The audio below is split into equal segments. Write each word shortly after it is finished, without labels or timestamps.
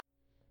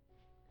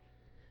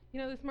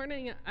This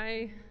morning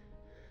I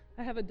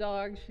have a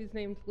dog. She's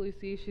named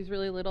Lucy. She's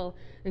really little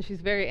and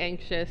she's very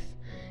anxious.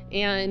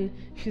 And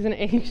she's an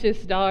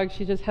anxious dog.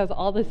 She just has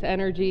all this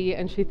energy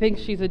and she thinks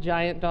she's a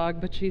giant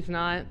dog, but she's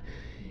not.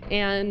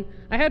 And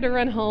I had to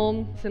run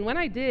home. And when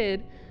I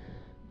did,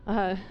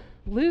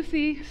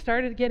 Lucy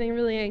started getting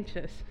really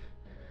anxious.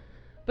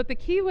 But the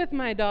key with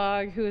my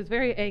dog, who is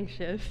very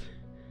anxious,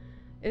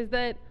 is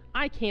that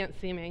I can't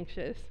seem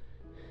anxious.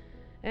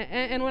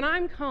 And when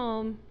I'm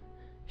calm,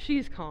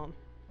 she's calm.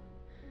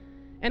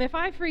 And if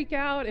I freak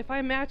out, if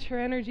I match her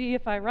energy,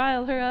 if I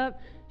rile her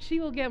up, she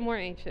will get more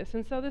anxious.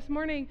 And so this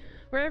morning,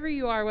 wherever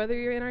you are, whether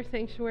you're in our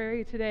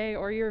sanctuary today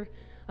or you're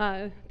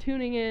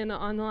tuning in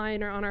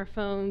online or on our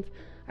phones,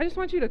 I just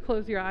want you to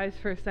close your eyes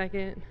for a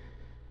second.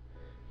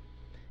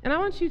 And I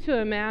want you to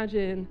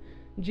imagine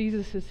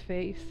Jesus'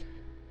 face.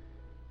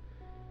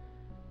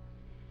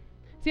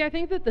 See, I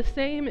think that the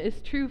same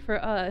is true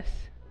for us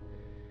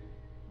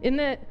in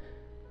that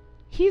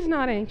he's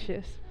not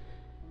anxious.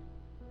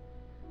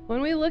 When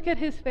we look at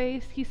his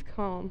face, he's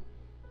calm.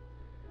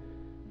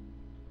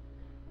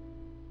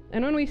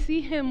 And when we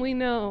see him, we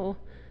know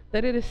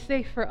that it is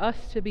safe for us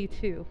to be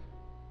too.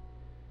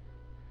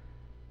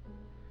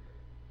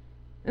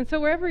 And so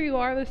wherever you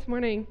are this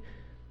morning,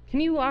 can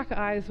you lock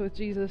eyes with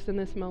Jesus in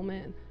this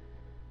moment?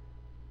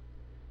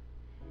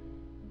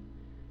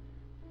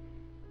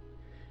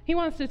 He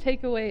wants to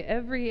take away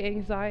every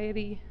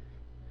anxiety,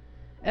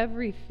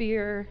 every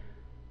fear,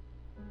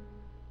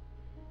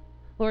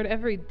 Lord,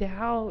 every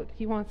doubt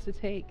he wants to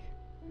take.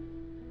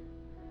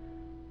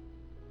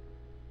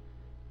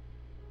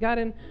 God,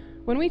 and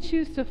when we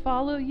choose to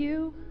follow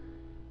you,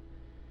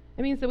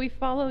 it means that we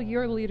follow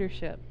your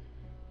leadership.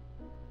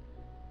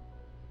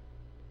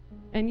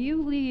 And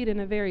you lead in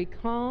a very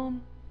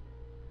calm,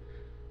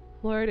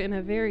 Lord, in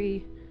a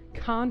very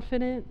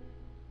confident,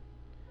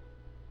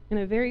 in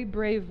a very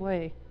brave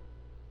way.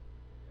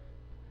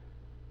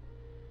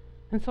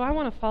 And so I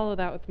want to follow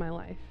that with my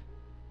life.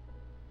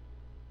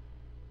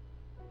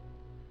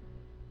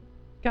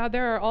 God,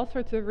 there are all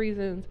sorts of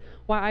reasons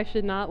why I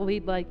should not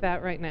lead like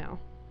that right now.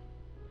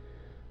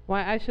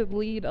 Why I should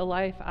lead a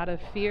life out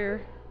of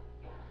fear,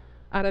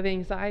 out of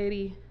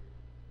anxiety,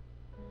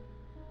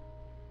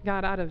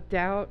 God, out of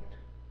doubt,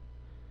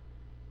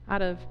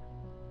 out of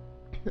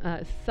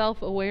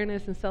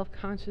self-awareness and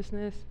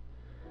self-consciousness.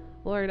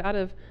 Lord, out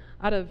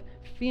of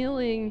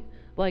feeling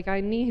like I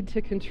need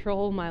to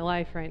control my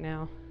life right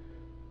now.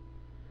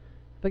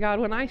 But God,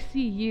 when I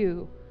see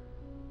you,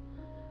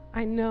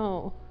 I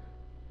know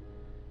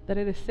that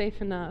it is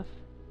safe enough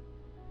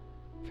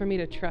for me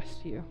to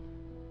trust you.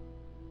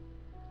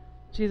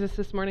 Jesus,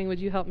 this morning, would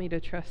you help me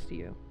to trust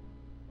you?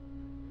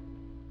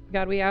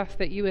 God, we ask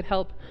that you would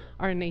help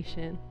our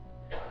nation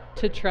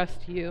to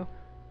trust you.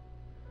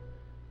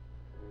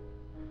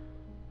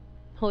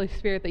 Holy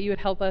Spirit, that you would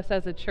help us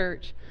as a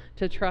church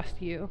to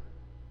trust you.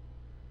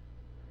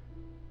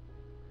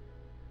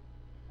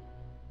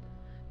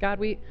 God,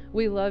 we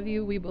love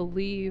you. We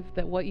believe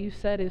that what you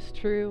said is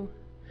true,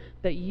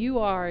 that you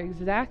are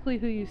exactly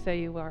who you say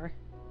you are.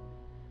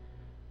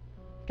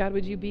 God,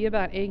 would you be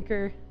about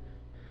Anchor?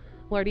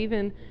 Lord,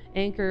 even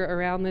Anchor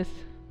around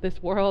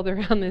this world,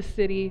 around this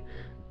city.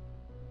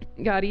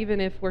 God,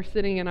 even if we're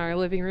sitting in our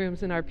living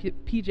rooms in our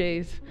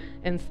PJs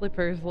and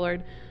slippers,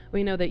 Lord,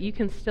 we know that you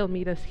can still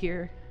meet us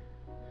here.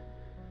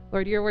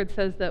 Lord, your word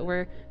says that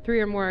where 3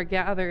 or more are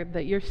gathered,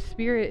 that your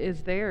Spirit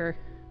is there.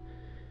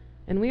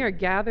 And we are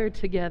gathered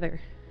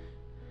together.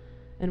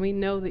 And we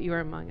know that you are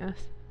among us.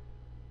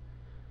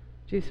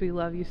 Jesus, we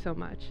love you so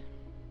much.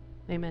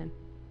 Amen.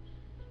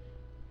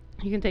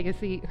 You can take a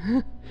seat.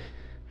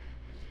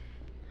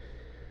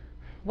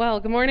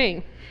 Well, good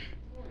morning.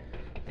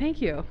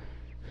 Thank you.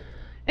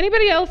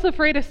 Anybody else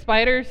afraid of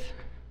spiders?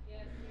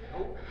 Yes.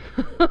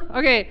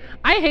 Okay,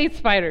 I hate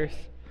spiders.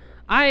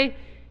 I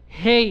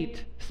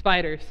hate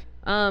spiders.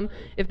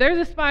 If there's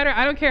a spider,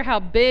 I don't care how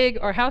big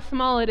or how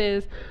small it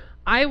is,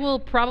 I will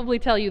probably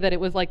tell you that it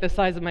was like the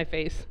size of my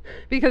face,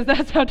 because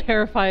that's how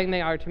terrifying they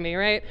are to me,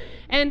 right?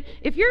 And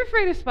if you're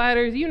afraid of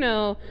spiders, you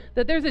know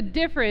that there's a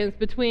difference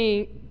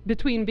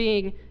between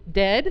being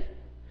dead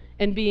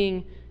and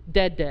being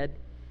dead,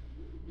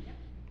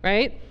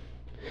 right?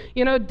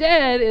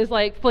 Dead is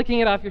like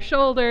flicking it off your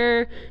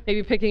shoulder,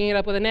 maybe picking it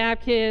up with a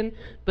napkin,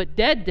 but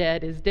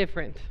dead is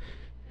different.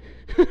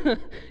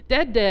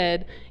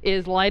 Dead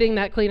is lighting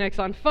that Kleenex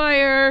on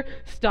fire,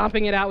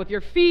 stomping it out with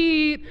your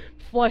feet,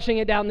 flushing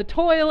it down the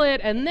toilet,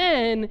 and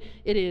then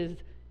it is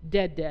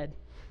dead,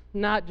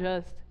 not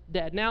just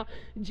dead. Now,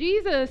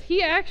 Jesus,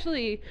 he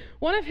actually,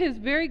 one of his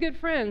very good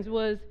friends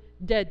was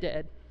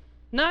dead.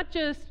 Not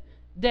just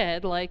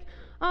dead, like,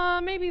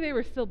 maybe they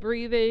were still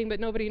breathing, but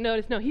nobody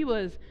noticed. No, he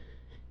was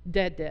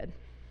dead.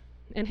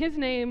 And his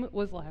name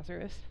was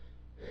Lazarus.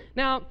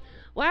 Now,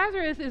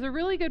 Lazarus is a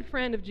really good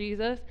friend of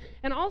Jesus,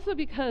 and also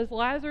because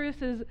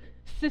Lazarus's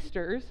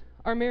sisters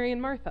are Mary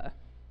and Martha.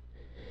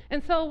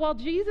 And so while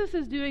Jesus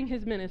is doing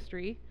his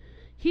ministry,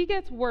 he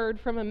gets word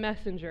from a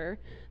messenger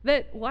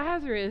that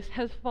Lazarus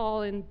has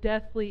fallen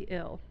deathly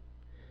ill.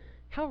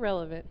 How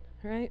relevant,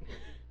 right?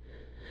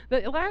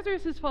 But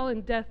Lazarus has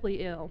fallen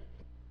deathly ill.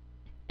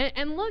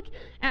 And look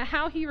at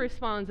how he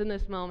responds in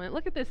this moment.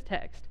 Look at this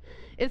text.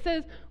 It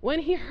says, when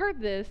he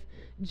heard this,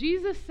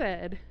 Jesus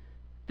said,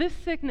 "This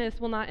sickness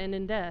will not end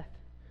in death.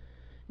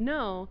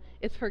 No,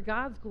 it's for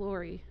God's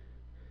glory,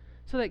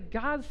 so that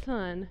God's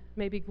Son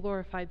may be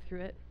glorified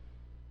through it."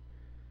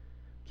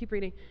 Keep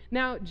reading.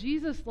 Now,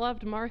 Jesus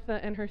loved Martha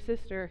and her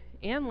sister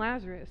and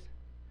Lazarus.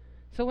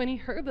 So when he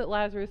heard that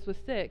Lazarus was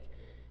sick,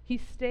 he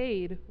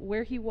stayed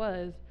where he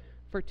was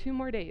for 2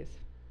 more days.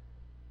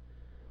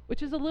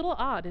 Which is a little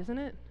odd, isn't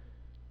it?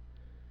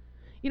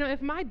 You know,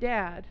 if my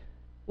dad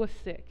was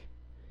sick,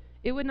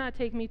 it would not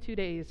take me 2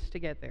 days to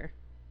get there.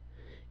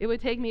 It would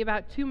take me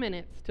about 2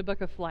 minutes to book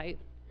a flight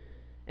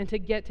and to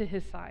get to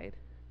his side.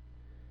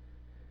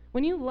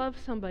 When you love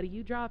somebody,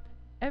 you drop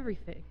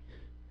everything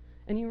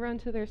and you run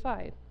to their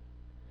side.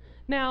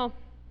 Now,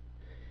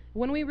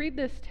 when we read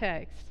this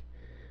text,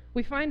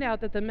 we find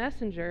out that the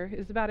messenger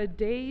is about a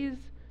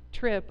day's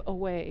trip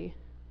away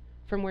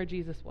from where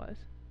Jesus was.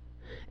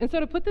 And so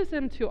to put this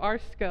into our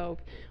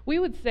scope, we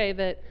would say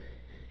that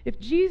if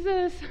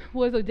Jesus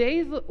was a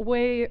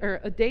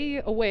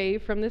day away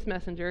from this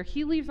messenger,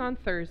 he leaves on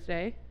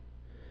Thursday.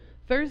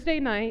 Thursday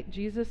night,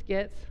 Jesus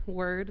gets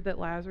word that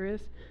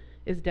Lazarus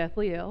is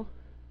deathly ill.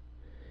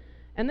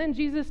 And then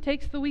Jesus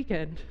takes the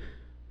weekend.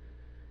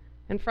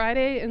 And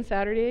Friday and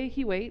Saturday,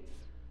 he waits.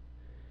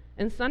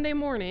 And Sunday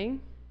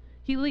morning,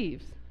 he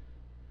leaves.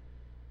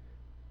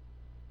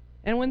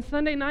 And when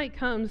Sunday night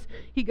comes,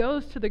 he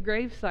goes to the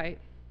gravesite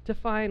to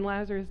find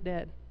Lazarus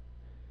dead.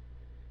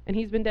 And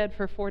he's been dead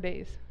for 4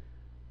 days.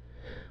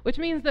 Which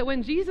means that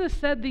when Jesus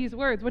said these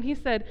words, when he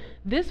said,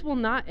 "This will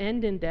not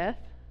end in death,"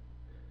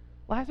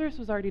 Lazarus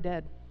was already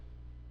dead.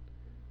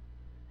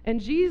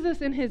 And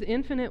Jesus, in his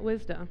infinite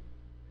wisdom,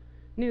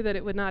 knew that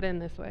it would not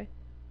end this way.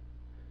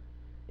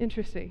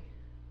 Interesting.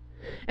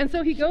 And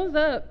so he goes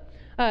up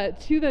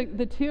to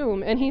the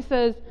tomb and he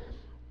says,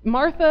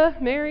 "Martha,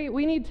 Mary,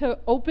 we need to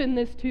open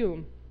this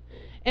tomb."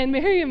 And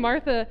Mary and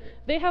Martha,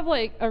 they have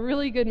like a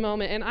really good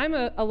moment. And I'm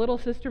a little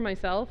sister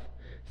myself,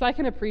 so I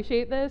can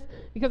appreciate this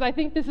because I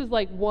think this is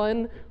like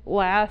one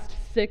last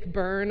sick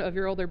burn of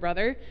your older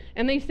brother.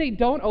 And they say,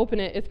 "Don't open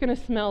it. It's going to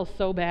smell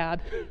so bad."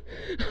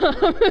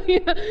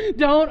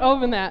 Don't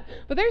open that.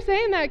 But they're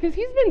saying that because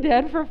he's been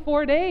dead for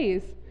 4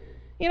 days.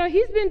 You know,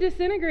 he's been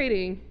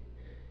disintegrating.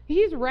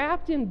 He's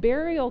wrapped in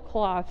burial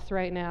cloths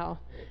right now.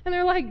 And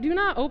they're like, "Do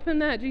not open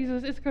that,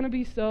 Jesus. It's going to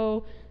be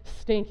so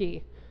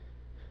stinky."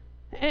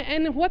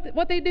 And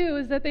what they do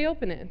is that they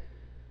open it.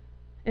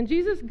 And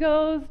Jesus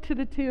goes to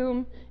the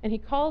tomb and he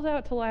calls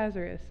out to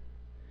Lazarus.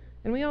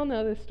 And we all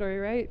know this story,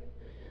 right?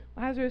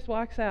 Lazarus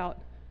walks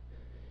out.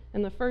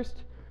 And the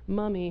first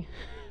mummy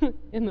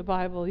in the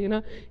Bible,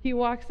 he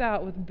walks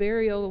out with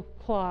burial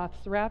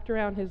cloths wrapped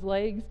around his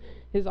legs,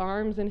 his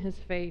arms, and his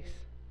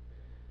face,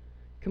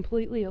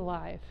 completely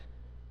alive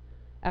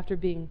after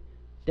being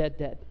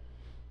dead.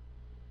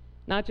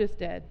 Not just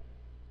dead,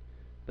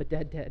 but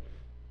dead.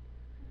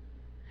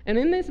 And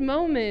in this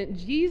moment,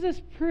 Jesus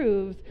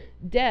proves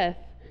death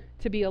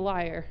to be a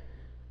liar.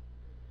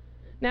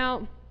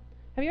 Now,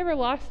 have you ever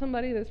lost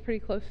somebody that's pretty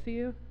close to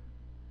you?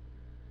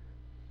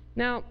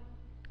 Now,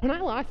 when I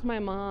lost my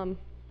mom,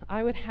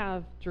 I would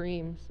have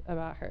dreams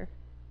about her.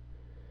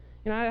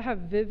 I have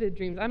vivid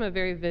dreams. I'm a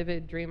very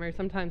vivid dreamer.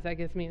 Sometimes that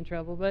gets me in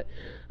trouble. But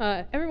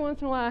every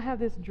once in a while, I have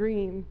this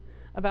dream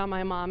about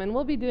my mom, and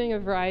we'll be doing a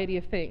variety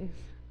of things.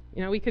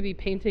 We could be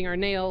painting our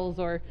nails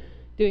or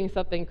doing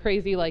something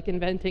crazy like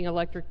inventing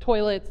electric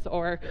toilets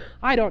or,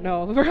 I don't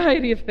know, a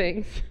variety of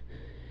things.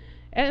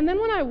 And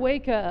then when I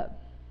wake up,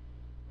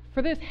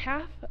 for this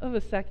half of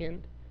a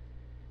second,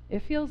 it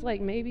feels like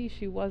maybe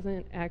she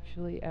wasn't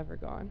actually ever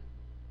gone.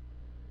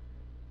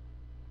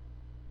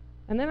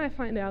 And then I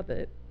find out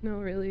that, no,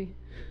 really,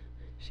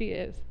 she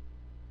is.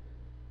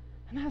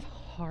 And that's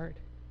hard.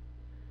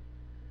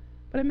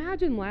 But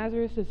imagine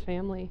Lazarus'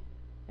 family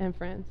and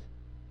friends.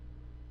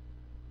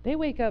 They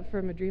wake up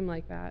from a dream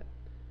like that.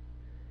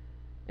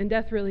 And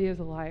death really is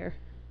a liar.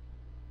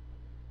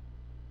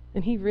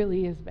 And he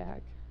really is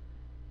back.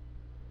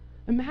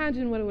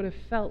 Imagine what it would have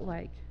felt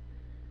like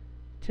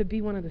to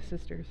be one of the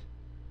sisters,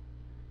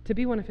 to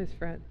be one of his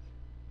friends.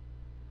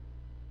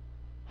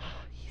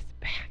 Oh, he's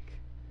back.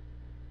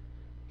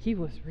 He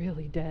was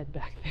really dead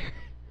back there.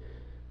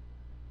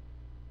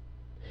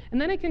 And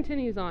then it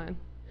continues on,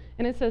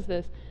 and it says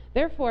this: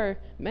 "Therefore,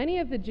 many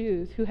of the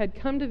Jews who had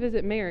come to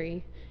visit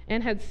Mary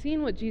and had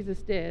seen what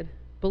Jesus did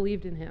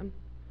believed in him.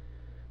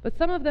 But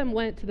some of them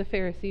went to the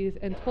Pharisees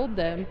and told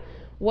them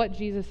what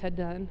Jesus had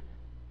done.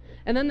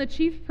 And then the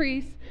chief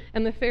priests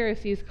and the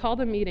Pharisees called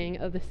a meeting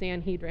of the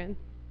Sanhedrin."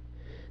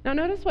 Now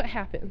notice what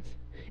happens.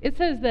 It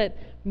says that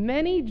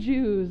many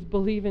Jews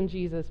believe in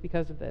Jesus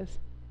because of this.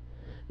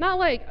 Not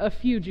like a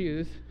few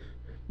Jews,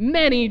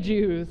 many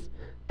Jews,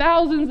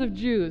 thousands of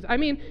Jews. I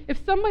mean,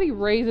 if somebody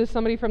raises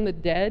somebody from the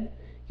dead,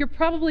 you're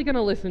probably going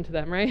to listen to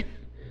them, right?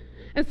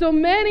 And so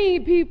many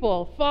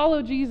people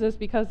follow Jesus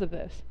because of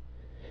this.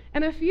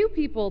 And a few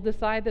people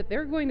decide that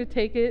they're going to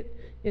take it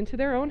into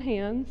their own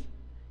hands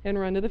and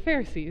run to the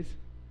Pharisees.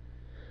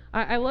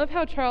 I love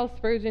how Charles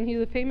Spurgeon,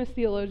 he's a famous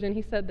theologian,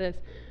 he said this: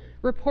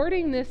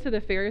 reporting this to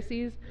the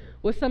Pharisees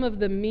was some of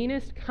the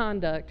meanest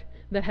conduct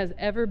that has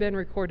ever been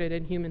recorded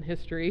in human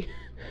history.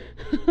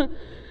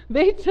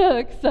 They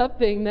took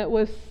something that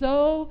was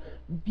so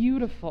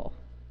beautiful,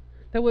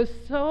 that was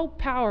so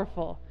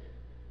powerful,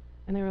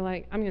 and they were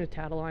like, I'm going to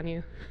tattle on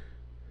you.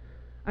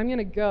 I'm going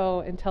to go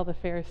and tell the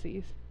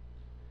Pharisees.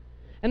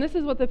 And this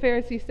is what the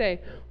Pharisees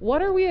say.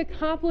 What are we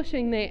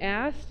accomplishing, they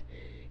asked.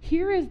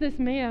 Here is this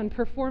man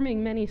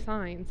performing many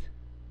signs.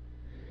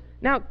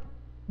 Now,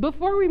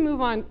 before we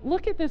move on,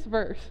 look at this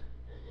verse.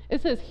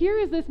 It says, here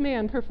is this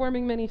man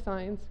performing many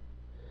signs.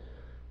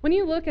 When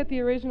you look at the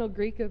original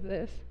Greek of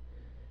this,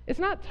 it's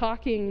not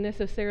talking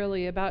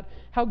necessarily about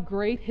how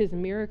great his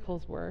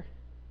miracles were,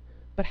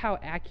 but how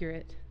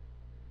accurate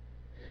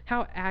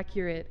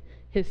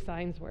his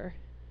signs were.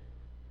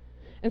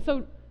 And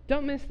so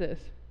don't miss this.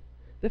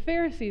 The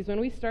Pharisees, when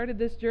we started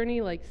this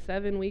journey like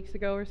 7 weeks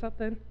ago or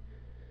something,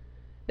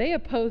 they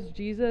opposed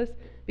Jesus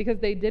because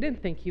they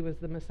didn't think he was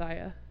the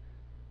Messiah.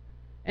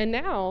 And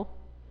now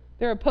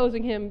they're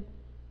opposing him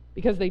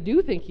because they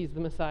do think he's the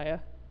Messiah.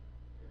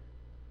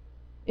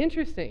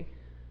 Interesting.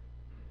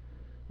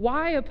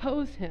 Why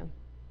oppose him?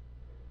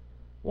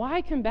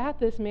 Why combat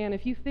this man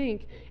if you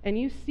think and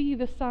you see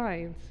the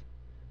signs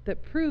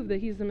that prove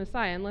that he's the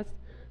Messiah? And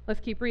let's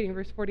keep reading,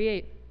 verse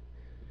 48.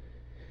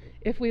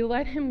 If we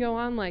let him go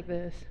on like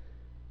this,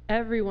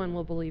 everyone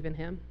will believe in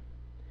him.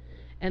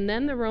 And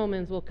then the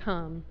Romans will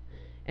come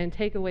and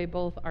take away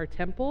both our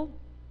temple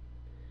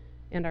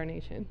and our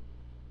nation.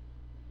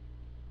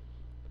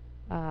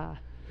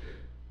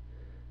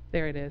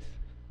 There it is.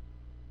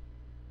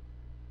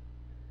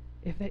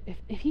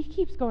 If he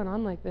keeps going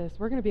on like this,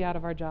 we're going to be out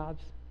of our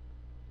jobs.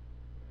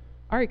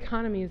 Our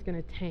economy is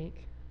going to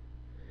tank.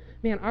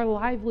 Man, our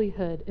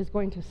livelihood is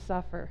going to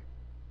suffer.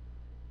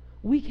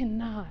 We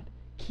cannot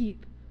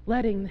keep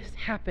letting this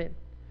happen,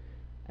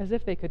 as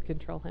if they could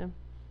control him.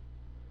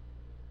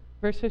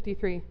 Verse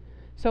 53.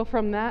 So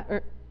from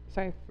that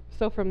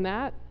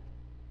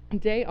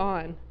day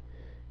on,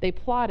 they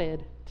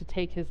plotted to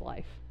take his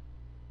life.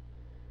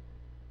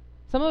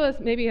 Some of us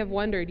maybe have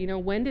wondered,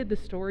 when did the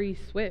story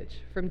switch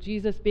from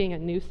Jesus being a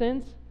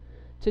nuisance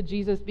to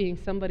Jesus being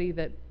somebody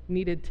that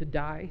needed to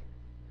die?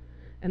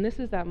 And this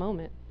is that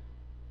moment.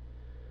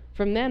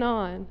 From then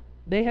on,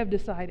 they have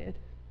decided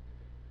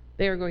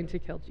they are going to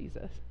kill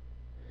Jesus.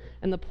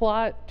 And the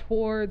plot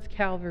towards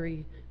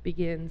Calvary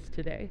begins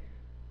today.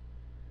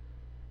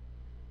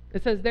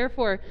 It says,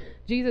 therefore,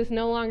 Jesus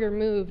no longer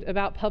moved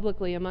about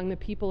publicly among the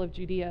people of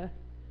Judea.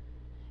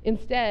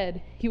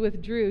 Instead, he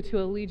withdrew to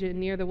a region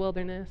near the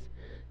wilderness,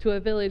 to a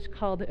village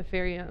called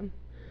Ephraim,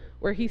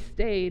 where he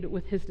stayed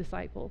with his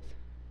disciples.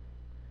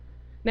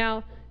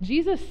 Now,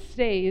 Jesus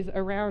stays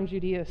around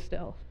Judea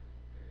still.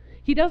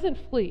 He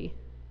doesn't flee,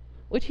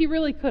 which he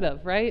really could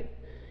have, right?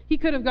 He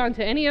could have gone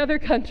to any other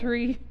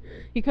country.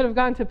 He could have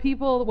gone to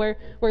people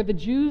where the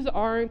Jews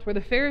aren't, where the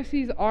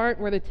Pharisees aren't,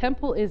 where the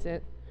temple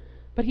isn't.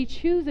 But he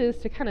chooses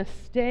to kind of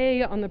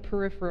stay on the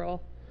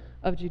peripheral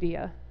of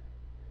Judea.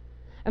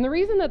 And the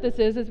reason that this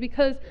is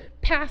because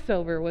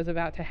Passover was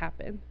about to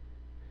happen.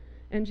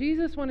 And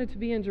Jesus wanted to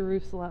be in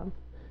Jerusalem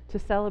to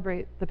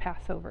celebrate the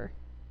Passover.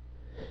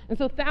 And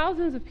so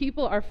thousands of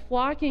people are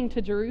flocking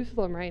to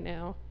Jerusalem right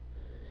now.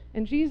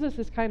 And Jesus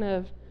is kind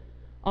of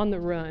on the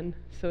run,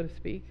 so to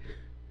speak.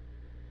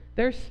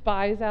 There's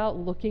spies out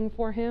looking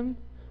for him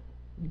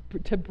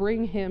to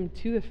bring him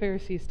to the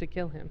Pharisees to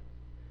kill him.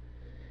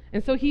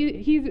 And so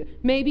he's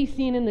maybe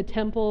seen in the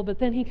temple, but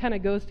then he kind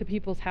of goes to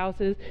people's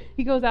houses.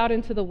 He goes out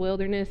into the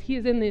wilderness. He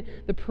is in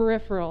the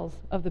peripherals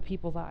of the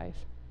people's eyes.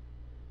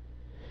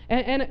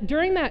 And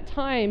during that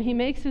time, he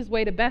makes his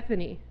way to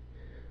Bethany,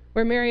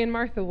 where Mary and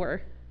Martha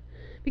were.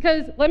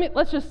 Because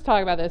let's just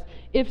talk about this.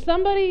 If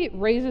somebody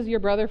raises your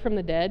brother from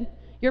the dead,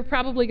 you're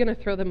probably going to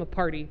throw them a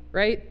party,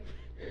 right?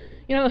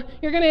 You're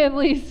going to at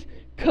least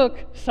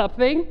cook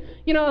something,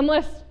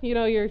 unless,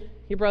 your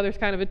brother's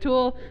kind of a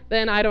tool,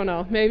 then I don't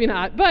know, maybe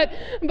not. But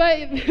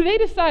they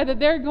decide that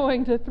they're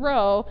going to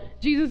throw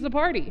Jesus a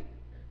party.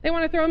 They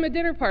want to throw him a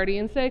dinner party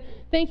and say,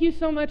 thank you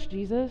so much,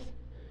 Jesus.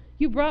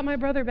 You brought my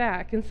brother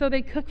back. And so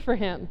they cook for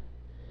him.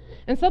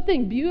 And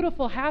something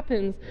beautiful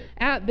happens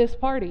at this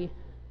party.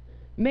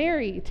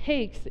 Mary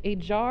takes a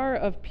jar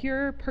of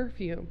pure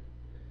perfume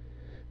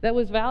that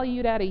was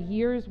valued at a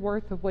year's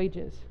worth of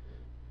wages.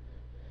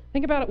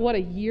 Think about what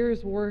a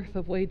year's worth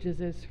of wages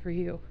is for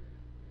you.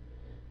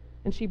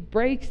 And she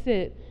breaks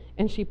it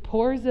and she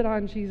pours it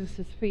on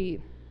Jesus'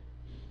 feet.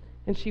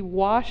 And she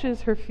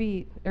washes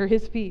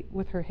his feet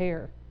with her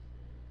hair.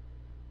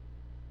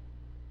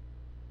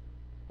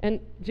 And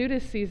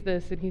Judas sees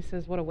this and he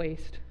says, what a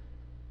waste.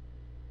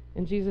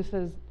 And Jesus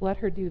says, let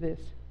her do this,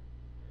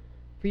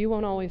 for you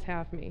won't always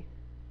have me.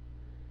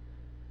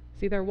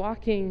 See, they're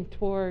walking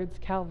towards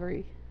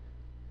Calvary.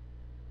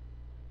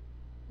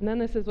 And then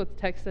this is what the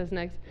text says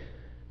next,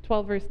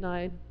 12 verse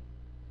 9.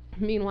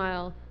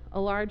 Meanwhile, a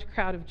large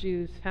crowd of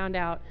Jews found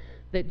out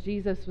that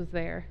Jesus was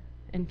there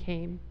and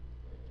came,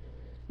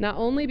 not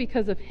only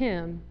because of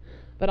him,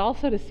 but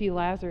also to see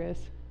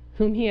Lazarus,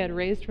 whom he had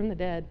raised from the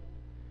dead.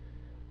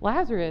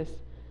 Lazarus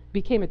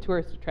became a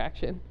tourist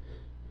attraction.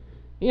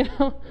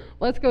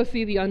 Let's go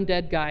see the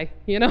undead guy.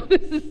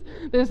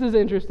 This is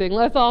interesting.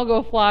 Let's all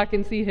go flock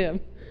and see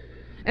him.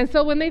 And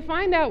so when they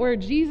find out where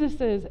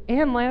Jesus is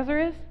and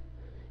Lazarus,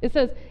 it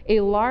says a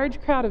large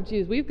crowd of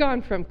Jews. We've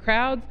gone from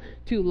crowds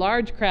to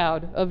large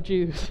crowd of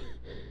Jews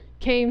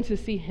came to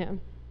see him.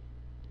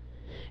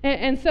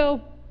 And so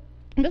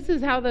this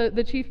is how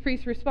the chief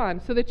priests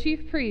respond. So the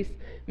chief priests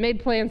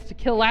made plans to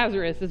kill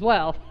Lazarus as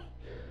well.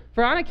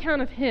 For on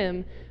account of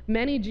him,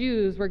 many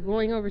Jews were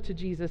going over to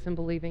Jesus and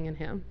believing in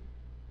him.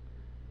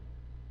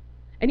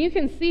 And you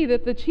can see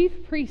that the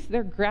chief priests,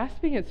 they're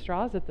grasping at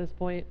straws at this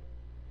point.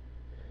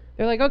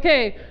 They're like,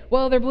 okay,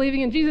 well, they're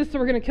believing in Jesus, so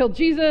we're going to kill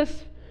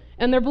Jesus.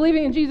 And they're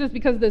believing in Jesus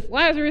because this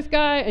Lazarus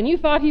guy, and you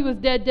thought he was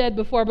dead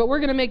before, but we're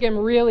going to make him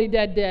really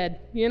dead.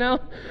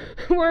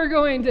 We're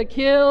going to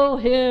kill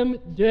him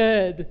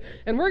dead.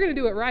 And we're going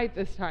to do it right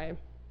this time.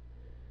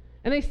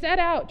 And they set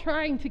out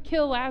trying to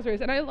kill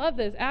Lazarus. And I love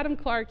this. Adam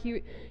Clark,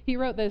 he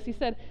wrote this. He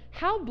said,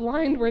 how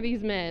blind were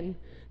these men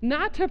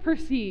not to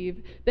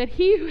perceive that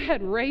he who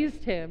had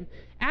raised him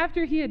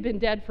after he had been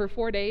dead for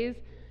 4 days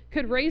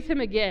could raise him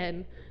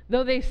again,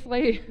 though they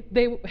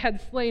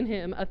had slain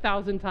him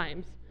 1,000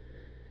 times.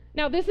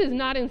 Now, this is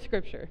not in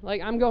Scripture.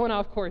 I'm going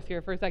off course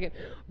here for a second.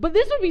 But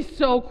this would be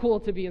so cool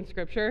to be in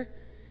Scripture.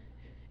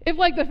 If,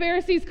 the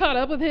Pharisees caught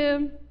up with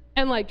him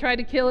and, tried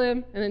to kill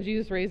him, and then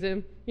Jesus raised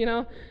him,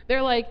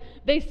 They're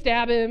they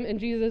stab him, and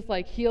Jesus,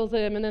 heals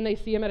him, and then they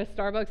see him at a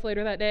Starbucks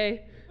later that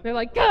day. They're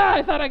like, God,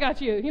 I thought I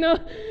got you,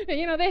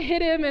 And, they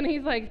hit him, and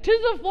he's like,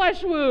 'tis a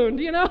flesh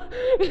wound,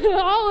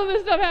 All of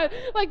this stuff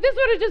happened. This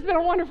would have just been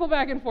a wonderful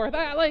back and forth.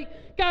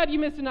 God, you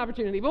missed an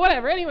opportunity. But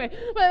whatever. Anyway,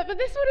 but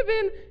this would have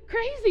been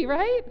crazy,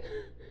 right?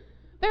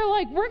 They're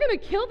like, we're going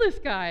to kill this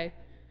guy,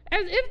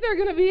 as if they're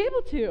going to be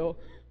able to.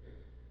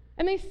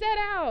 And they set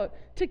out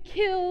to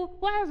kill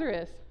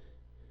Lazarus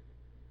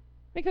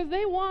because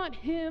they want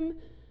him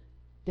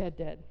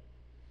dead.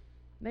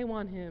 They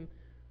want him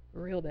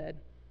real dead.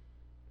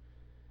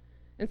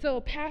 And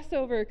so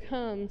Passover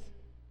comes,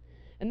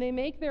 and they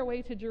make their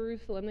way to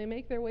Jerusalem. They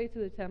make their way to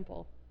the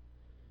temple.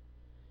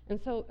 And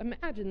so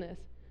imagine this.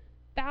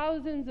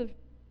 Thousands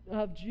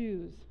of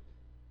Jews,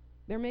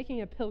 they're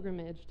making a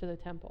pilgrimage to the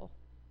temple.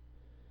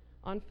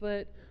 On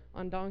foot,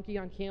 on donkey,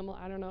 on camel,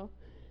 I don't know.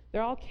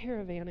 They're all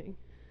caravanning.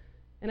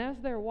 And as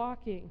they're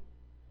walking,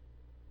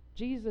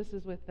 Jesus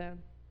is with them.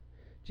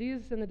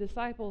 Jesus and the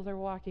disciples are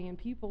walking, and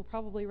people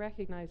probably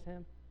recognize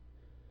him.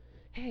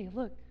 Hey,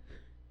 look.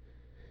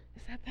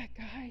 Is that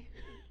guy?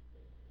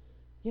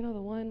 The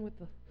one with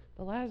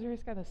the Lazarus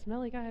guy, the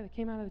smelly guy that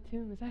came out of the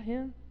tomb? Is that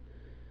him?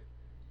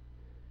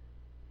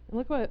 And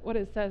look what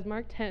it says,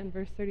 Mark 10,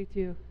 verse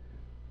 32.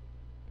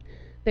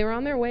 They were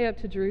on their way up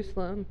to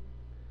Jerusalem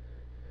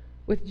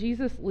with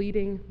Jesus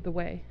leading the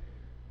way.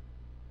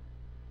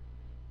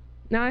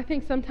 Now, I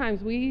think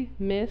sometimes we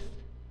miss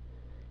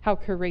how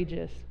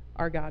courageous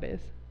our God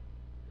is.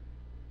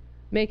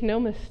 Make no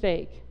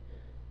mistake,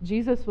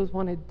 Jesus was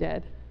wanted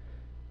dead.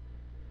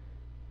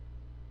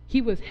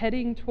 He was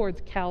heading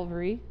towards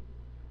Calvary.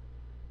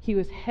 He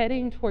was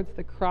heading towards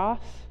the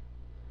cross.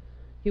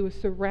 He was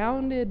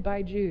surrounded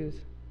by Jews.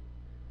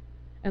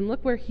 And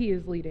look where he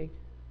is leading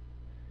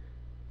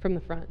from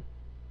the front.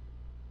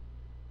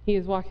 He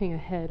is walking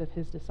ahead of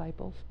his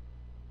disciples.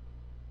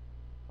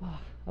 Oh,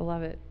 I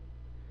love it.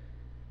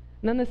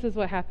 And then this is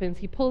what happens.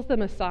 He pulls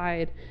them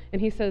aside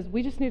and he says,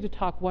 we just need to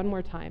talk one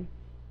more time.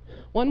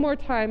 One more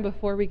time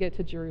before we get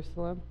to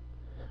Jerusalem.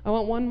 I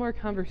want one more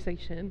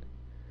conversation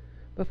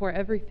before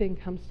everything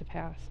comes to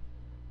pass.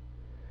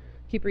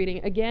 Keep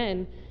reading.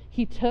 Again,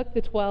 he took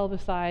the 12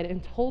 aside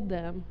and told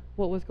them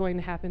what was going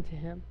to happen to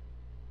him.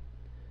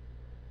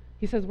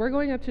 He says, we're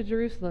going up to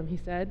Jerusalem, he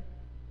said,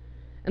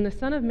 and the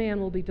Son of Man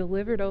will be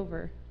delivered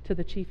over to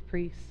the chief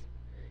priests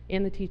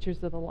and the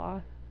teachers of the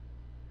law.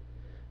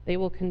 They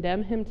will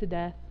condemn him to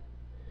death.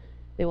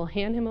 They will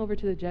hand him over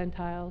to the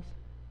Gentiles,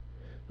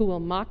 who will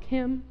mock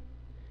him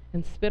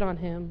and spit on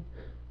him,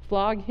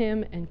 flog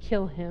him and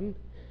kill him,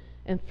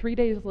 and 3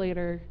 days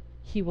later,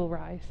 he will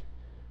rise.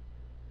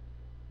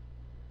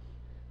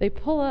 They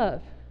pull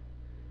up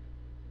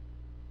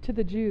to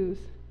the Jews,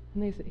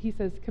 and he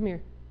says, come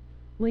here,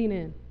 lean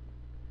in.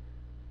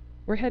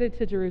 We're headed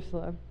to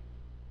Jerusalem.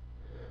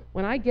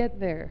 When I get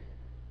there,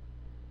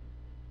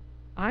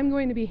 I'm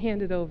going to be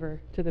handed over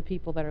to the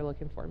people that are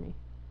looking for me.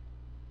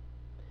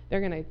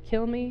 They're going to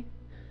kill me,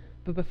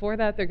 but before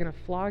that, they're going to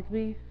flog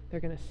me, they're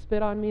going to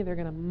spit on me, they're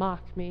going to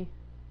mock me,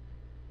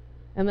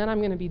 and then I'm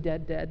going to be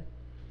dead.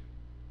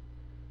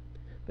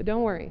 But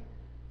don't worry,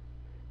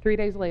 3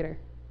 days later,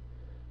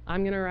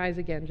 I'm going to rise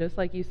again, just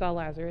like you saw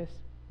Lazarus.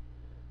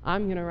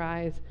 I'm going to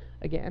rise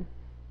again.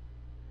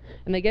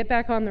 And they get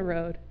back on the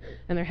road,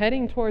 and they're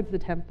heading towards the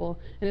temple,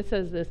 and it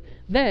says this,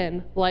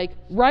 then,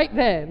 right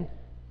then,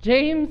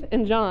 James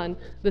and John,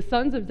 the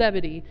sons of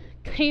Zebedee,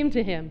 came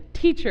to him.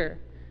 Teacher,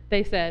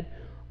 they said,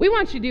 we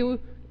want you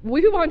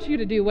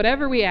to do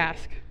whatever we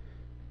ask.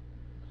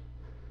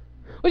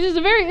 which is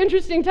a very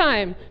interesting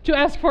time to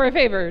ask for a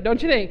favor,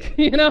 don't you think?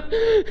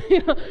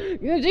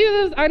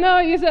 Jesus, I know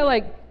you said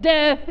like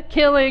death,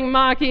 killing,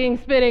 mocking,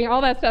 spitting,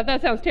 all that stuff.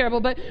 That sounds terrible,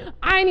 but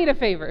I need a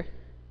favor.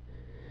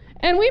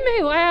 And we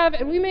may laugh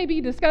and we may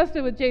be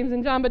disgusted with James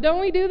and John, but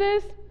don't we do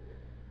this?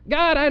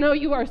 God, I know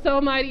you are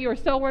so mighty, you are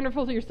so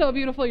wonderful, you're so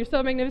beautiful, you're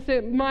so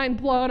magnificent, mind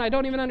blown, I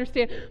don't even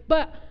understand,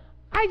 but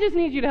I just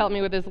need you to help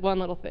me with this one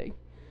little thing.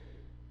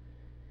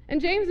 And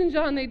James and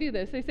John, they do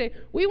this. They say,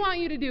 we want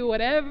you to do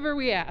whatever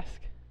we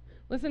ask.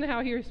 Listen to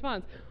how he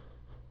responds.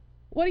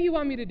 What do you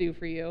want me to do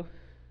for you?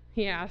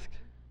 He asked.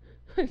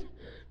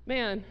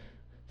 Man,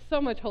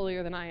 so much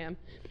holier than I am.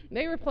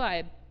 They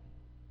replied,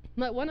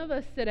 let one of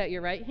us sit at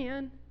your right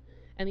hand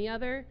and the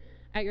other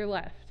at your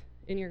left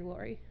in your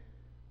glory.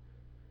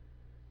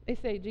 They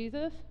say,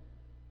 Jesus,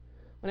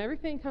 when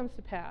everything comes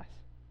to pass,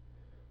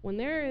 when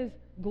there is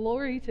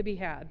glory to be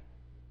had,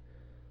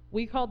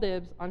 we call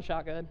dibs on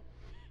shotgun.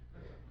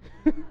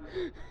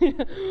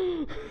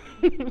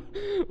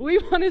 We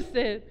want to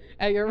sit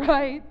at your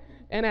right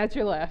and at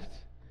your left.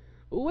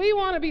 We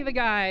want to be the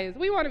guys.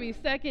 We want to be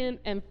second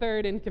and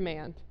third in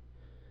command.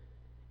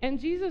 And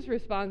Jesus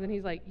responds and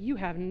he's like, you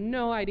have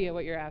no idea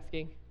what you're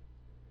asking.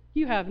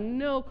 You have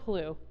no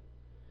clue.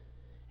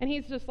 And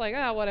he's just like,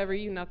 whatever,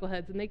 you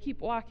knuckleheads. And they keep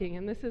walking,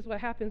 and this is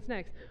what happens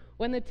next.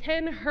 When the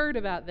 10 heard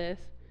about this,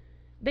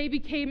 they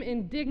became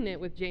indignant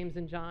with James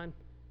and John.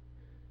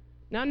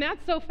 Now, not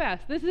so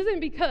fast. This isn't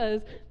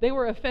because they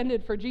were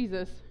offended for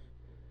Jesus,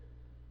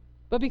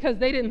 but because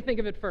they didn't think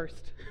of it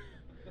first.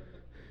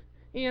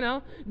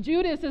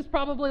 Judas is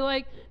probably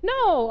like,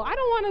 no, I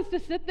don't want us to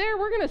sit there.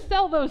 We're going to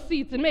sell those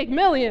seats and make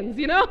millions,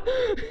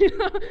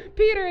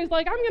 Peter is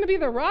like, I'm going to be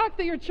the rock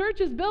that your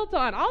church is built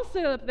on. I'll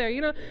sit up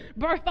there,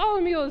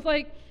 Bartholomew is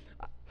like,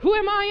 who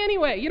am I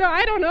anyway?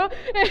 I don't know.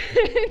 And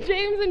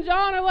James and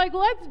John are like,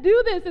 let's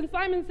do this. And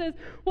Simon says,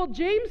 well,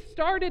 James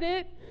started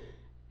it.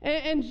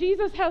 And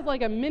Jesus has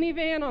like a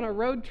minivan on a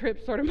road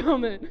trip sort of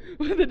moment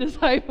with the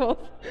disciples.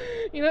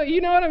 You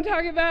know what I'm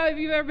talking about? If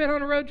you've ever been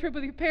on a road trip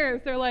with your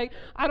parents, they're like,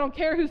 I don't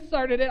care who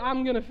started it,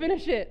 I'm going to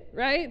finish it,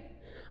 right?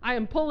 I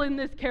am pulling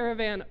this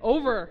caravan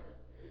over.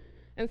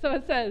 And so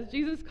it says,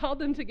 Jesus called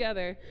them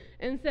together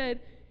and said,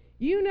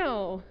 you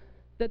know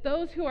that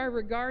those who are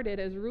regarded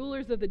as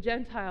rulers of the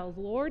Gentiles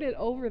lord it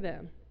over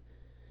them,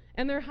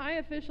 and their high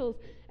officials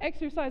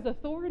exercise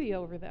authority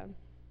over them.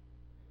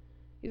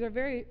 These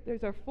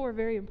are 4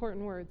 very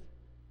important words.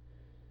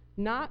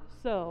 Not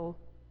so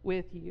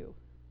with you.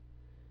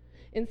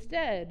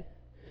 Instead,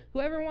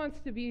 whoever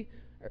wants to be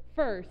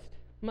first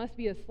must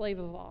be a slave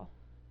of all.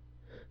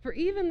 For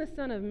even the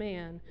Son of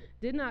Man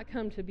did not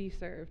come to be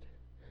served,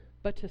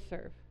 but to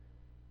serve,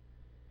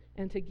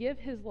 and to give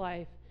his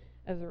life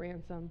as a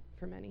ransom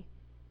for many.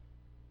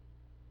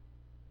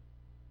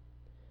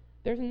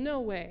 There's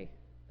no way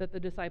that the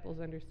disciples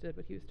understood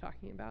what he was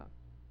talking about.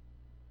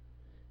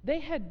 They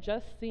had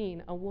just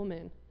seen a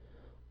woman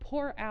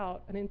pour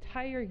out an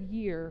entire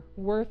year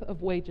worth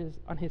of wages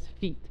on his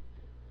feet.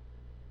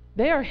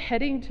 They are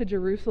heading to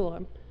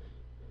Jerusalem,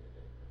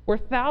 where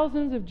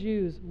thousands of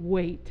Jews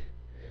wait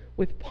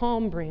with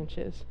palm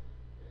branches,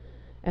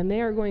 and they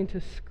are going to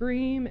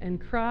scream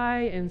and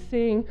cry and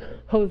sing,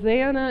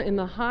 Hosanna in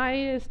the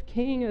highest,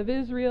 King of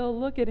Israel.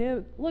 Look at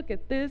him. Look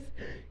at this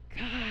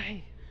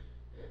guy.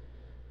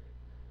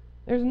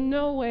 There's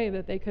no way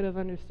that they could have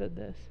understood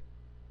this.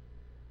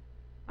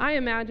 I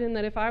imagine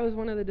that if I was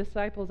one of the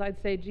disciples, I'd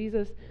say,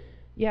 Jesus,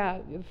 yeah,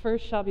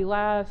 first shall be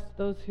last.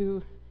 Those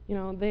who,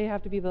 they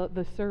have to be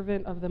the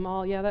servant of them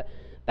all. Yeah,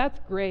 that's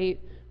great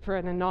for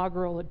an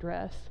inaugural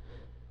address.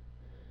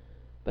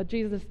 But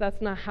Jesus,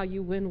 that's not how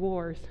you win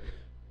wars.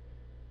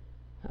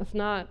 That's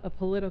not a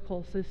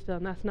political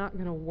system. That's not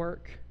going to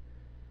work.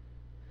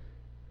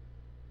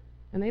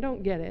 And they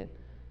don't get it.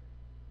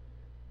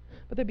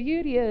 But the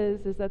beauty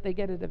is that they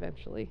get it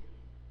eventually.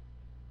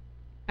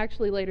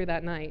 Actually, later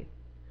that night,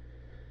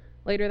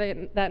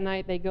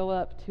 they go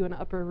up to an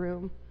upper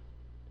room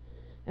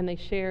and they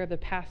share the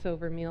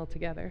Passover meal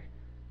together.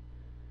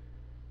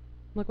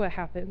 Look what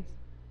happens.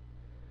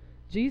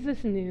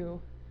 Jesus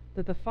knew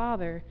that the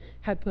Father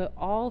had put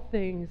all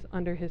things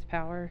under his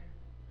power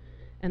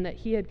and that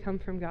he had come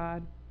from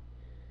God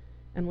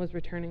and was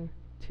returning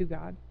to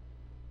God.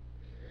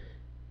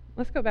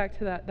 Let's go back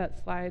to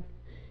that slide.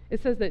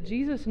 It says that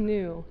Jesus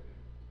knew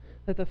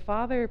that the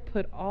Father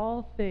put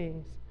all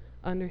things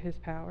under his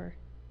power.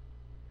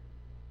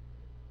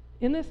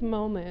 In this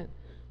moment,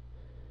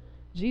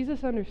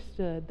 Jesus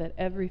understood that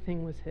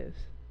everything was his.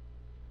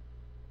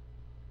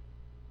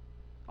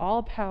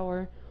 All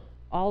power,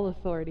 all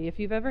authority. If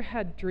you've ever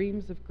had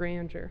dreams of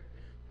grandeur,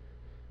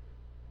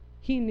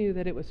 he knew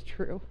that it was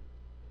true.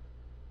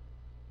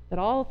 That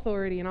all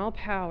authority and all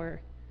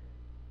power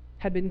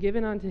had been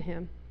given unto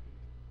him.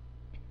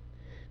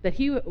 That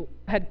he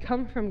had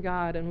come from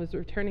God and was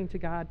returning to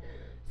God.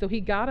 So he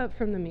got up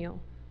from the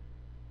meal,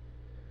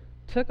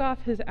 took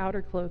off his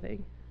outer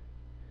clothing,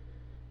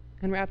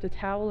 and wrapped a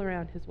towel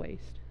around his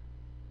waist.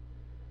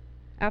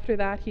 After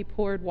that, he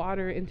poured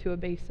water into a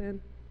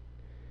basin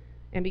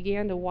and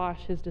began to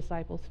wash his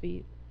disciples'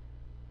 feet,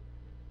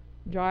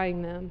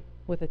 drying them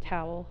with a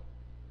towel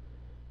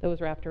that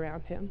was wrapped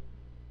around him.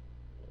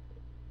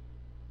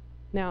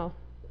 Now,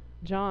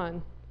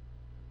 John,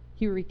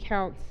 he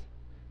recounts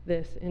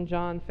this in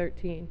John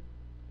 13.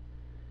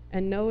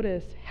 And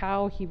notice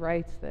how he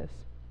writes this.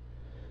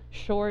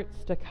 Short,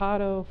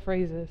 staccato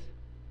phrases.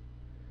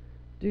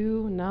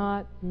 Do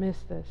not miss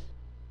this.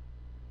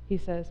 He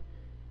says,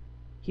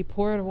 he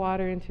poured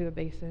water into a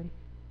basin.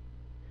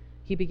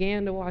 He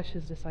began to wash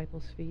his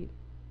disciples' feet,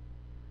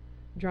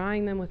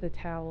 drying them with a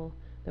towel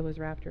that was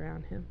wrapped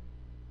around him.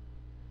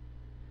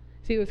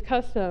 See, it was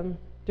custom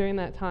during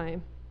that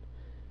time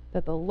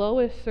that the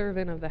lowest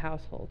servant of the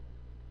household,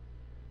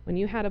 when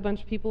you had a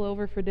bunch of people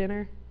over for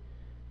dinner,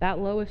 that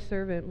lowest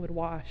servant would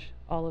wash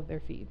all of their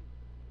feet.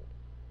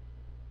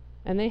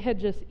 And they had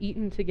just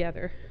eaten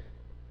together.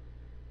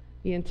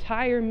 The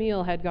entire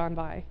meal had gone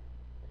by,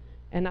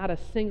 and not a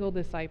single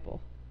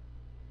disciple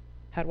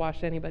had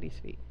washed anybody's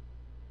feet.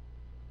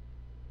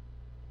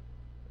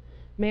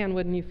 Man,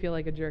 wouldn't you feel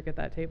like a jerk at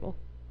that table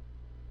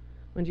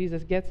when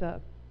Jesus gets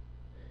up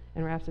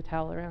and wraps a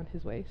towel around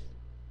his waist?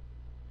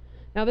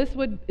 Now, this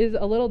is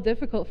a little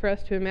difficult for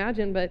us to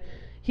imagine, but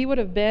he would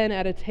have been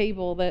at a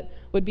table that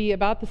would be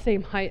about the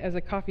same height as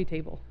a coffee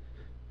table.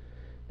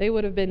 They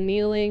would have been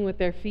kneeling with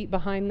their feet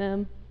behind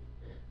them,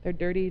 their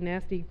dirty,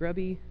 nasty,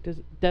 grubby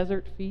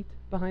desert feet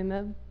behind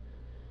them.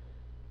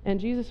 And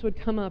Jesus would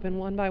come up and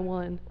one by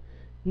one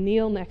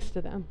kneel next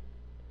to them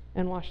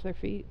and wash their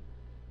feet.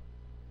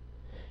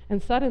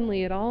 And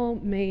suddenly it all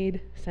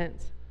made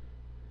sense.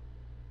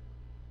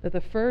 That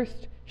the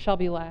first shall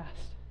be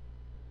last.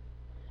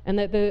 And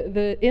that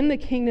in the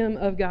kingdom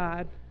of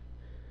God,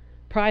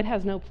 pride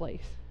has no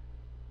place.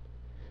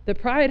 The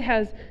pride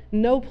has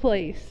no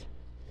place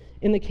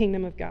in the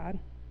kingdom of God.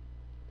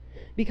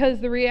 Because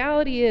the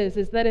reality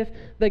is that if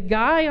the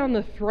guy on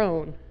the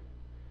throne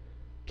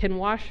can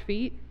wash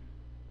feet,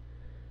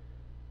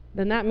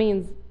 then that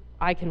means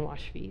I can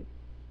wash feet.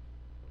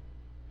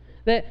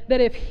 That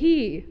if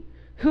he,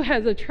 who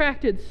has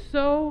attracted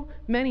so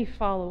many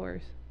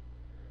followers,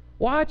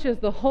 watch as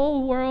the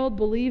whole world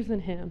believes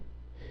in him,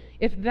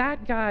 if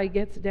that guy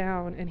gets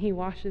down and he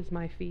washes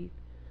my feet,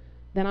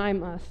 then I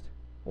must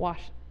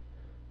wash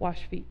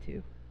feet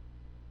too.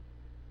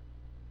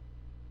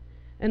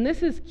 And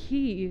this is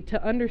key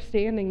to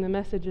understanding the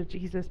message of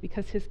Jesus,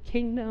 because his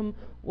kingdom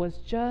was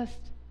just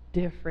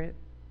different.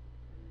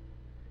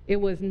 It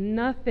was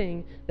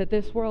nothing that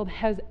this world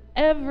has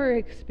ever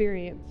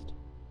experienced.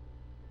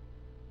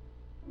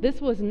 This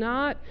was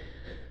not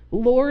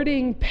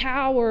lording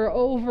power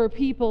over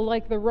people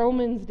like the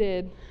Romans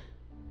did.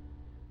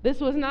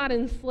 This was not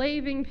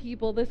enslaving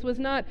people. This was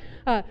not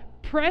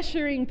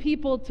pressuring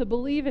people to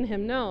believe in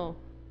him. No.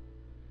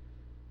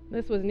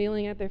 This was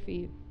kneeling at their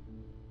feet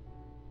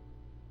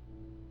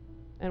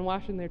and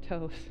washing their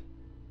toes.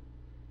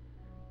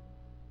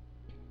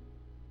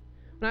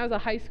 When I was a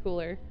high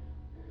schooler,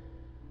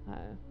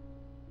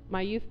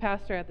 my youth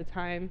pastor at the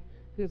time,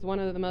 who was one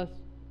of the most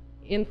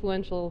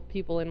influential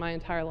people in my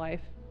entire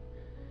life,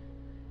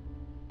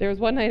 there was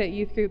one night at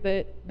youth group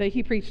that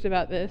he preached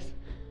about this,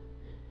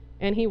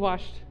 and he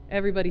washed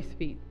everybody's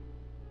feet.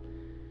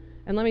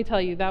 And let me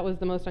tell you, that was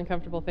the most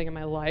uncomfortable thing in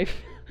my life.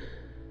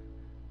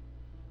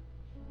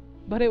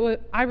 But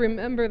I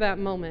remember that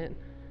moment.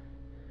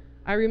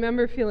 I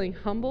remember feeling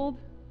humbled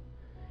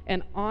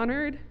and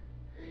honored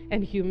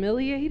and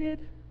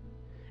humiliated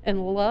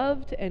and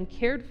loved and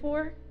cared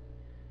for.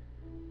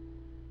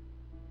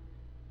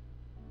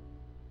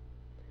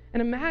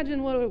 And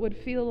imagine what it would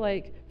feel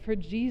like for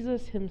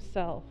Jesus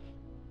himself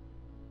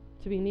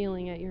to be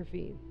kneeling at your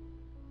feet.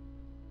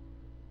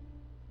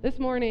 This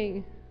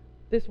morning,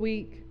 this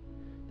week,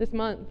 this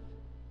month,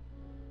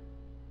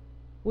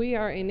 we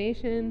are a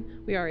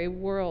nation, we are a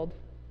world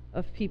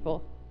of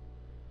people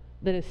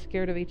that is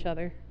scared of each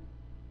other,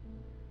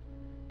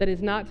 that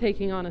is not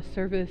taking on a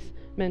service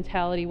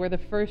mentality where the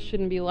first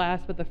shouldn't be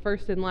last, but the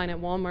first in line at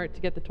Walmart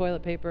to get the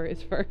toilet paper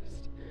is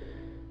first.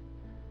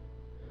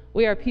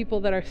 We are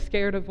people that are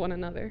scared of one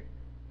another.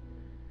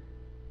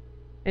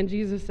 And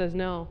Jesus says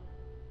no.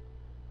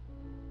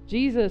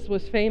 Jesus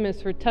was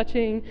famous for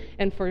touching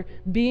and for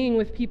being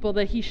with people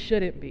that he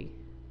shouldn't be.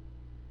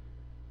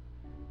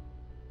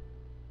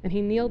 And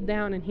he kneeled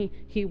down and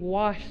he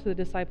washed the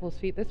disciples'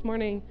 feet. This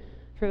morning,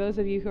 for those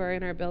of you who are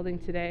in our building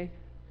today,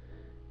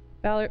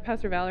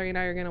 Pastor Valerie and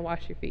I are going to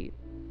wash your feet.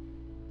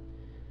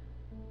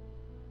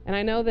 And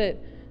I know that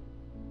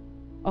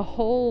a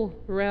whole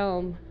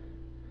realm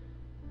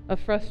of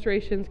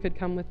frustrations could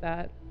come with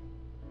that.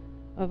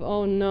 Of,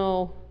 oh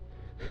no,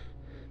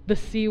 the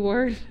C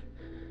word.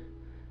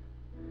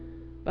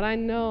 But I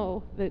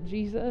know that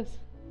Jesus,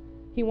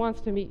 he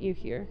wants to meet you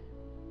here.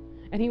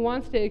 And he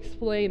wants to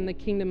explain the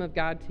kingdom of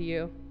God to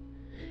you.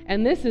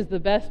 And this is the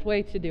best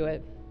way to do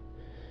it.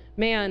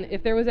 Man,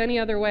 if there was any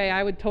other way,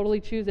 I would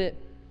totally choose it.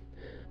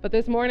 But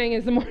this morning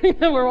is the morning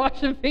that we're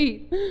washing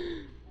feet.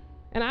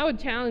 And I would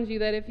challenge you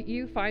that if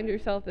you find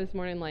yourself this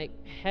morning like,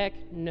 heck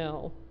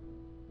no,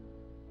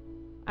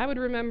 I would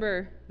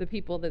remember the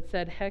people that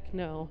said heck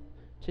no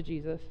to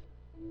Jesus.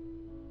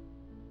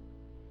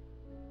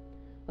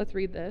 Let's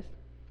read this.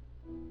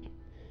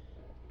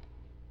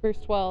 Verse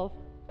 12.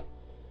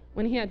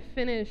 When he had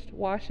finished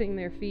washing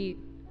their feet,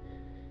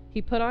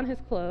 he put on his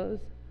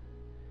clothes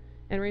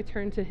and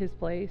returned to his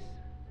place.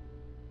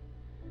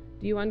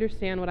 Do you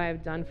understand what I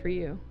have done for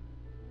you?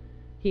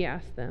 He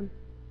asked them.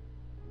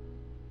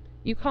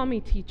 You call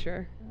me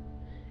teacher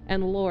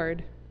and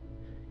Lord,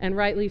 and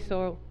rightly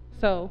so,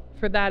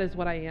 for that is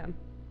what I am.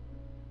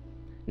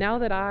 Now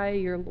that I,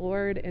 your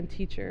Lord and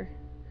teacher,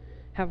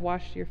 have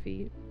washed your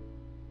feet,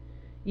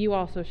 you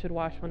also should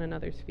wash one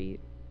another's feet.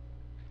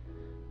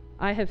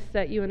 I have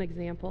set you an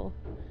example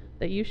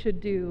that you should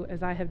do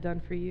as I have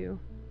done for you.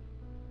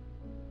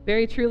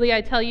 Very truly, I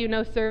tell you,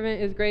 no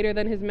servant is greater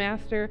than his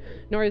master,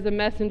 nor is a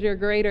messenger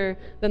greater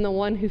than the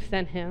one who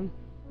sent him.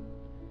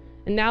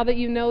 And now that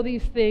you know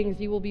these things,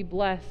 you will be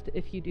blessed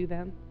if you do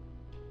them.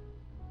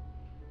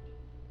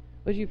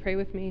 Would you pray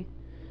with me?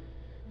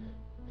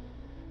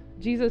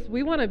 Jesus,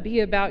 we want to be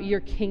about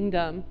your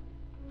kingdom.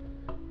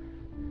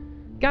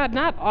 God,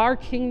 not our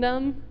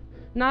kingdom,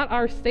 not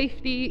our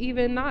safety,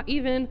 not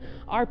even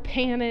our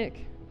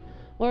panic.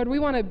 Lord, we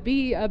want to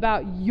be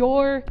about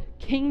your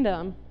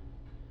kingdom.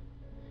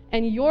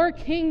 And your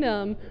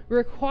kingdom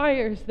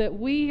requires that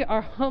we are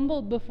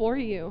humbled before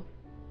you,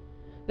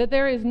 that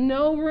there is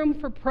no room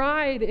for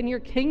pride in your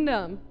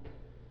kingdom.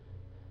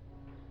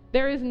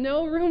 There is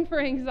no room for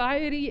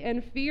anxiety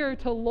and fear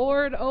to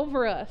lord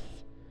over us.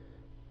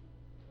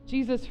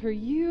 Jesus, for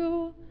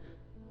you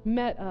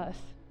met us,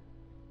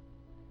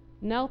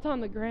 knelt on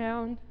the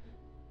ground,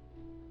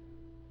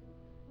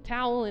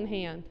 towel in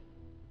hand.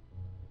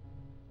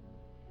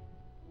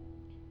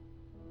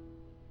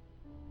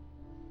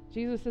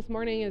 Jesus, this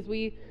morning as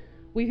we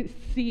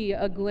see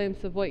a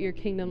glimpse of what your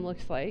kingdom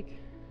looks like,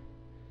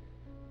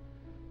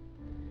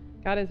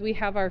 God, as we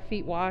have our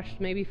feet washed,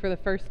 maybe for the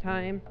first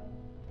time,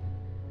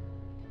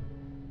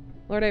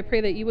 Lord, I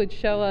pray that you would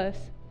show us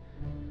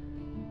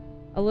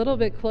a little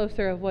bit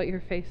closer of what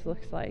your face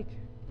looks like.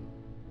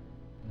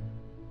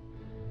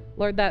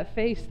 Lord, that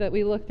face that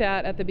we looked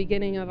at the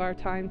beginning of our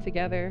time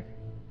together,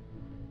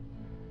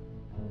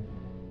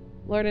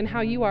 Lord, and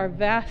how you are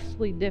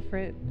vastly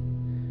different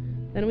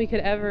than we could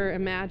ever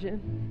imagine.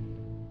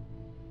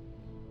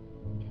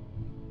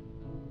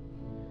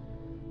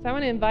 So I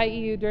want to invite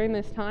you during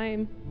this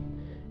time,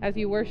 as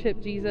you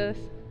worship Jesus,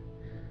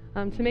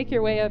 to make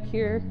your way up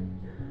here.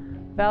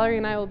 Valerie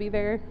and I will be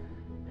there,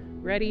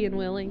 ready and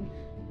willing.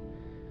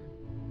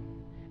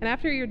 And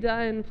after you're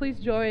done, please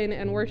join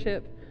and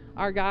worship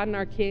our God and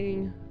our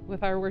King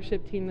with our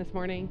worship team this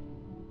morning.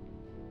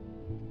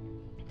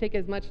 Take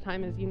as much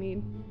time as you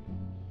need.